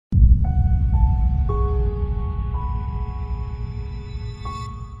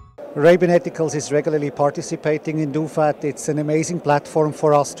Arabian Ethicals is regularly participating in DUPHAT. It's an amazing platform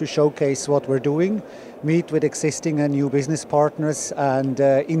for us to showcase what we're doing, meet with existing and new business partners, and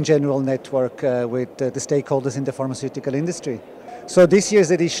in general network with the stakeholders in the pharmaceutical industry. So this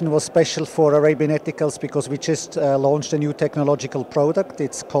year's edition was special for Arabian Ethicals because we just launched a new technological product.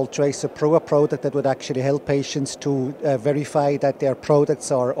 It's called Tracer Pro, a product that would actually help patients to verify that their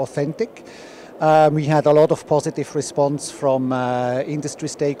products are authentic. We had a lot of positive response from industry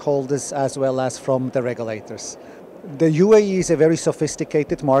stakeholders as well as from the regulators. The U.A.E. is a very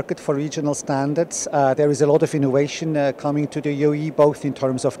sophisticated market for regional standards. There is a lot of innovation coming to the U.A.E. both in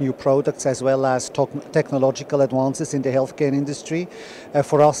terms of new products as well as technological advances in the healthcare industry.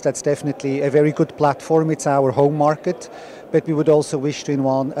 For us, that's definitely a very good platform. It's our home market, but we would also wish to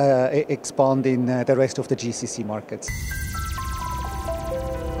expand in the rest of the GCC markets.